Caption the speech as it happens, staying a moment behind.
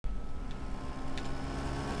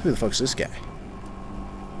Who the fuck's this guy?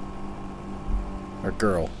 Or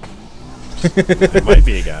girl? It might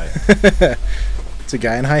be a guy. It's a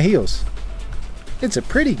guy in high heels. It's a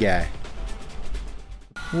pretty guy.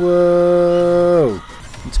 Whoa!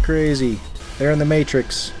 It's crazy. They're in the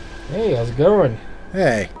Matrix. Hey, how's it going?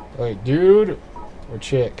 Hey. Wait, dude or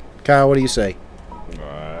chick? Kyle, what do you say?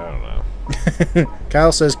 I don't know.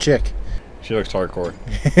 Kyle says chick. She looks hardcore.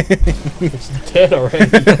 It's dead already.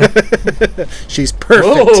 She's perfect.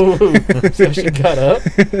 Whoa! So she got up?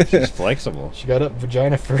 She's flexible. She got up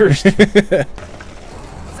vagina first.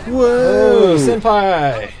 Whoa! Oh,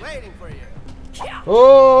 senpai!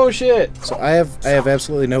 Oh shit! So I have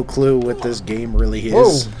absolutely no clue what this game really is.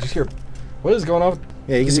 Whoa! Did you hear? What is going on?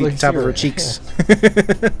 Yeah, you can see the top of her cheeks.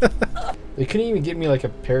 Yeah. They couldn't even get me like a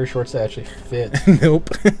pair of shorts that actually fit. Nope.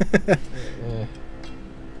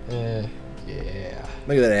 Yeah.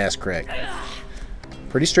 Look at that ass crack.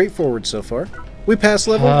 Pretty straightforward so far. We passed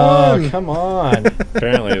level 1. Oh, come on.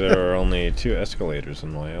 Apparently there are only 2 escalators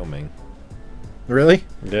in Wyoming. Really?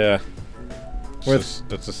 Yeah. Where's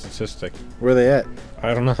That's a statistic. Where are they at?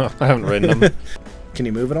 I don't know. I haven't written them. Can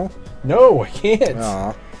you move at all? No, I can't.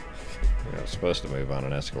 Aw. You're supposed to move on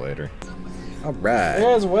an escalator. Alright. He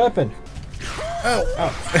has a weapon.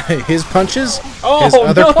 Oh. His punches, Oh, his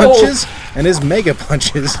other no. punches, and his mega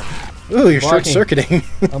punches. Ooh, you're Blocking. short-circuiting.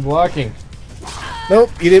 I'm blocking. Nope,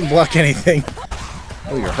 you didn't block anything.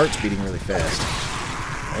 Oh, your heart's beating really fast.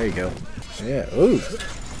 There you go. Yeah, ooh.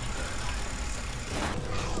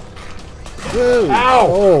 Whoa. Ow.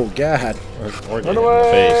 Oh, God. Or Run in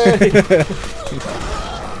away! the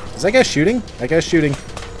face. Is that guy shooting? That guy's shooting.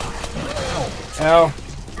 Ow.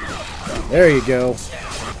 There you go.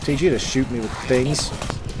 Teach you to shoot me with things.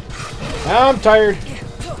 I'm tired.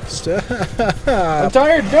 Stop. I'm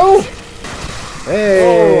tired. Go! Hey.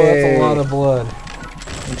 Oh, that's a lot of blood.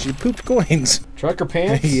 And she pooped coins. Trucker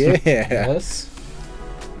pants? Yeah. Yes.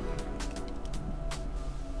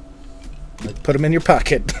 Put them in your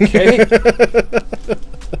pocket. Okay.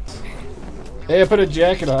 Hey, I put a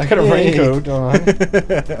jacket on. I got a raincoat on.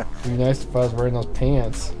 It'd be nice if I was wearing those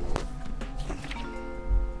pants.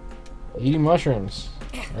 Eating mushrooms.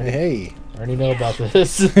 Hey. I already know about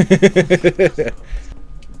this. Pretty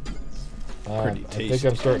I think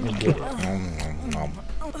I'm starting to get it.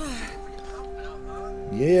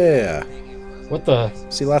 Yeah. What the?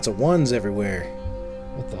 See lots of ones everywhere.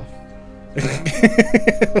 What the?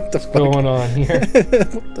 What the fuck? Going on here?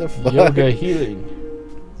 What the fuck? Yoga healing.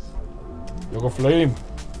 Yoga flame.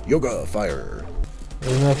 Yoga fire.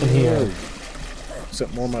 There's nothing here.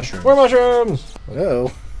 Except more mushrooms. More mushrooms!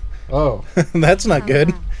 Oh. Oh. That's not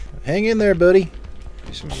good. Hang in there, buddy.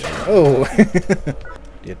 Do some yoga. Oh. Do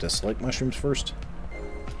you have to select mushrooms first?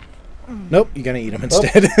 Nope, you gotta eat them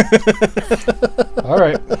instead.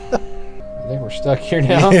 Alright. I think we're stuck here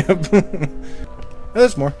now. Yep. Oh,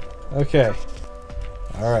 there's more. Okay.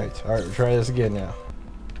 Alright, we'll try this again now.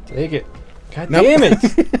 Take it. God Nope. damn it!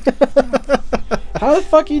 How the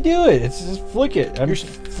fuck you do it? It's just flick it. I'm just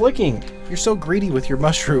flicking. You're so greedy with your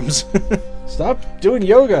mushrooms. Stop doing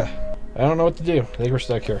yoga. I don't know what to do. I think we're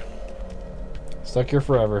stuck here. Stuck here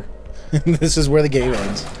forever. This is where the game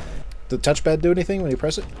ends. Does the touchpad do anything when you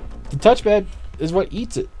press it? The touchpad is what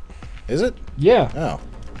eats it. Is it? Yeah. Oh.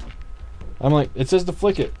 I'm like, it says to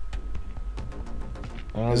flick it.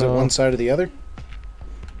 I don't Is know. it one side or the other?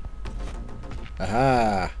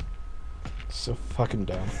 Aha. So fucking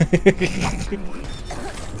dumb.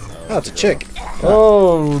 Oh, it's a chick.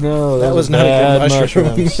 Oh no, That was not a bad good mushroom.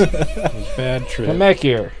 mushrooms. Bad trip. Come back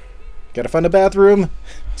here. Gotta find a bathroom.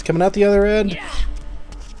 It's coming out the other end.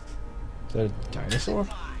 Is that a dinosaur?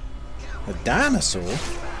 A dinosaur?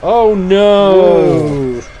 Oh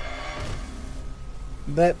no! Whoa.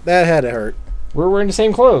 That had to hurt. We're wearing the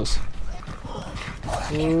same clothes.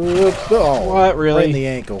 Oh, What, really? Right in the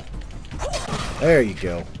ankle. There you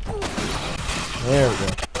go. There we go.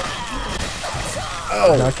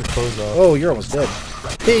 Oh, Knock your clothes off. oh, you're almost dead.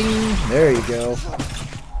 Ping. There you go.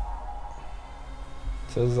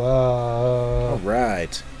 Says All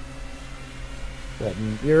right. that,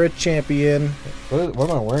 You're a champion. what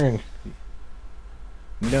am I wearing?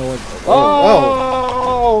 No one.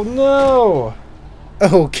 Oh, no!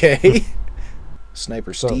 Oh. Okay.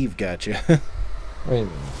 Sniper So- Steve got you. Wait a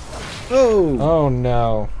minute. Oh. Oh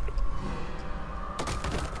no!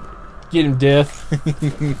 Get him, Death.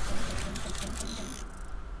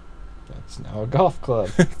 That's now a golf club.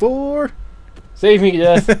 4. Save me,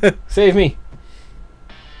 Death. Save me.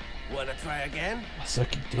 Wanna try again? I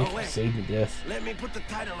suck your dick. Oh, wait. Save me, Death. Let me put the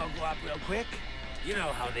title logo up real quick. You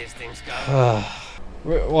know how these things go.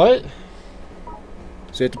 What?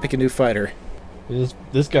 So you have to pick a new fighter.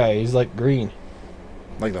 This guy, he's like green.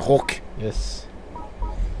 Like the Hulk. Yes.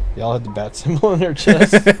 They all had the bat symbol on their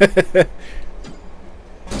chest.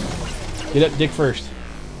 Get up, dick first.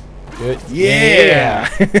 Good. Yeah!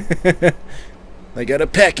 I got a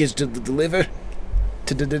package to deliver.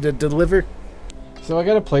 Deliver? So I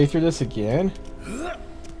gotta play through this again?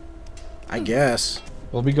 I guess.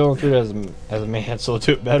 We'll be going through it as a man, so we'll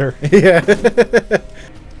do it better. Yeah.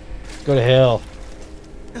 Let's go to hell.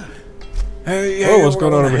 Hey, Oh, what's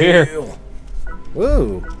going on over here?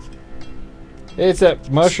 Whoa. Hey, it's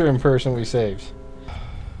that mushroom person we saved.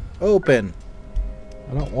 Open.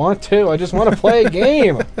 I don't want to. I just want to play a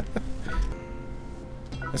game.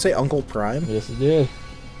 I say Uncle Prime. Yes, it did.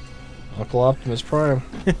 Uncle Optimus Prime.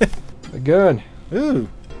 A gun. Ooh.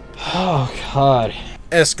 Oh, God.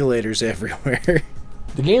 Escalators everywhere.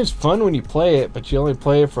 The game's fun when you play it, but you only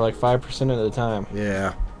play it for like 5% of the time.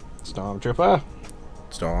 Yeah. Stormtrooper.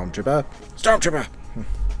 Stormtrooper. Stormtrooper.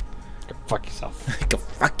 Go fuck yourself. Go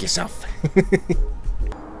fuck yourself.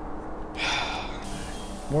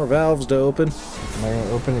 More valves to open. Am I going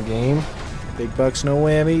to open the game? Big bucks, no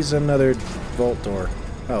whammies. Another vault door.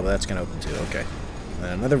 Oh, that's going to open too. Okay. And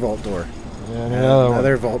then another vault door. And And another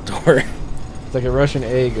another vault door. It's like a Russian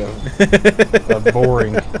egg of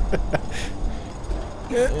boring.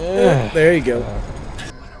 Yeah. There you go.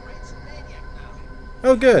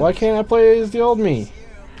 Oh, good. Why can't I play as the old me?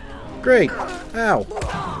 Great. Ow.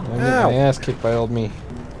 I'm getting my Ow. ass kicked by old me.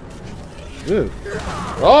 Ooh.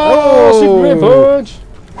 Oh, Superman punch!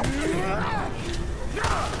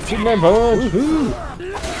 Superman punch! Woohoo.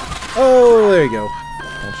 Oh, there you go.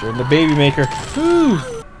 I'm sure the baby maker. Woo!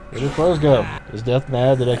 Where did clothes go? Is Death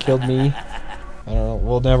mad that I killed me? I don't know.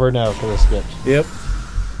 We'll never know for this sketch. Yep.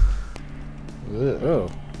 Ugh. Oh.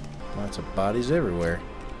 Lots of bodies everywhere.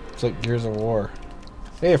 It's like Gears of War.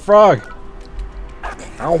 Hey, a frog!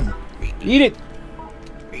 Ow. Eat it!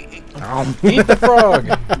 Ow. Eat the frog!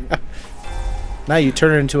 Now you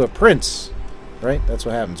turn into a prince. Right? That's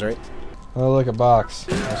what happens, right? Oh, look, a box.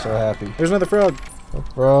 I'm so happy. There's another frog. A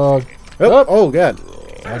frog. Oh, oh God.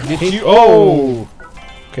 I'll get you. Oh!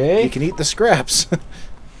 Okay. You can eat the scraps.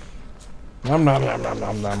 Nom nom nom nom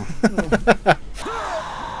nom nom.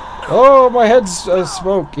 Oh, my head's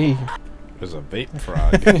smoky. There's a vape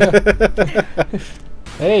frog.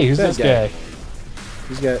 Hey, who's That this guy. guy?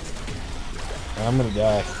 He's got... I'm gonna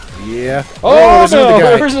die. Yeah. Oh, there's no! another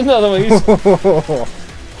guy. There's another one.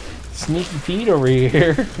 He's Sneaky Pete over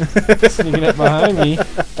here. Sneaking up behind me.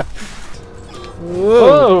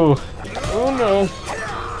 Whoa. Whoa! Oh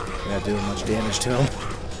no. Not doing much damage to him.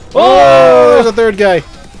 Oh! There's a third guy.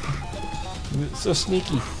 So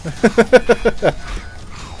sneaky.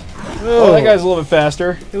 Oh, that guy's a little bit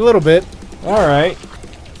faster. A little bit. Alright.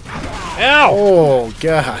 Ow! Oh,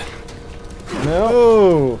 God. No.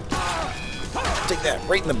 Oh. Take that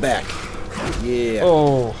right in the back. Yeah.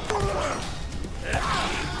 Oh.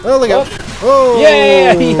 Oh, look out. Oh.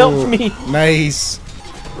 Yeah, he helped me. Nice.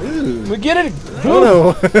 Ooh. We get it.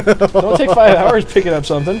 Oh, no. Don't take 5 hours picking up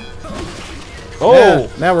something.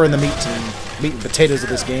 Oh. Now we're in the meat and potatoes of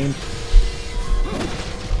this game.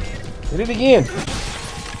 Did it again.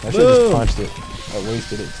 I should have just punched it. I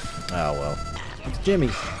wasted it. Oh, well. It's Jimmy.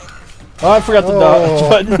 Oh, I forgot the dodge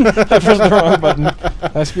button. I pressed the wrong button.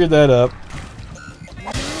 I screwed that up.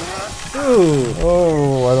 Ooh.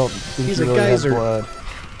 Oh, I don't think He's he a really has geyser. blood.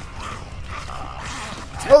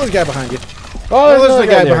 Oh, there's a guy behind you. Oh, there's another a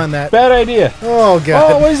guy there. behind that. Bad idea. Oh, Oh,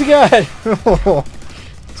 God. what has he got? Oh.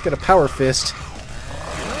 He's got a power fist.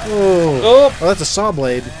 Oh. Oh. Oh, that's a saw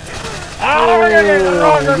blade.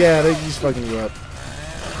 Oh, Yeah, he's fucking you up.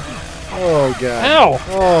 Oh, God. Ow.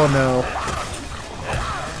 Oh, no.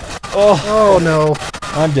 Oh, Oh, no.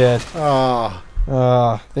 I'm dead.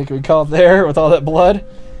 Oh. Think we call it there with all that blood?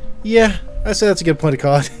 Yeah, I say that's a good point to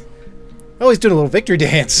call it. Oh, he's doing a little victory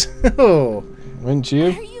dance. Oh. Wouldn't you? Are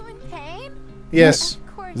you in pain? Yes.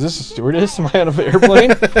 Of course. Is this a stewardess? Am I on an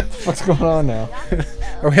airplane? What's going on now?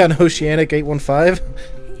 Are we on Oceanic 815?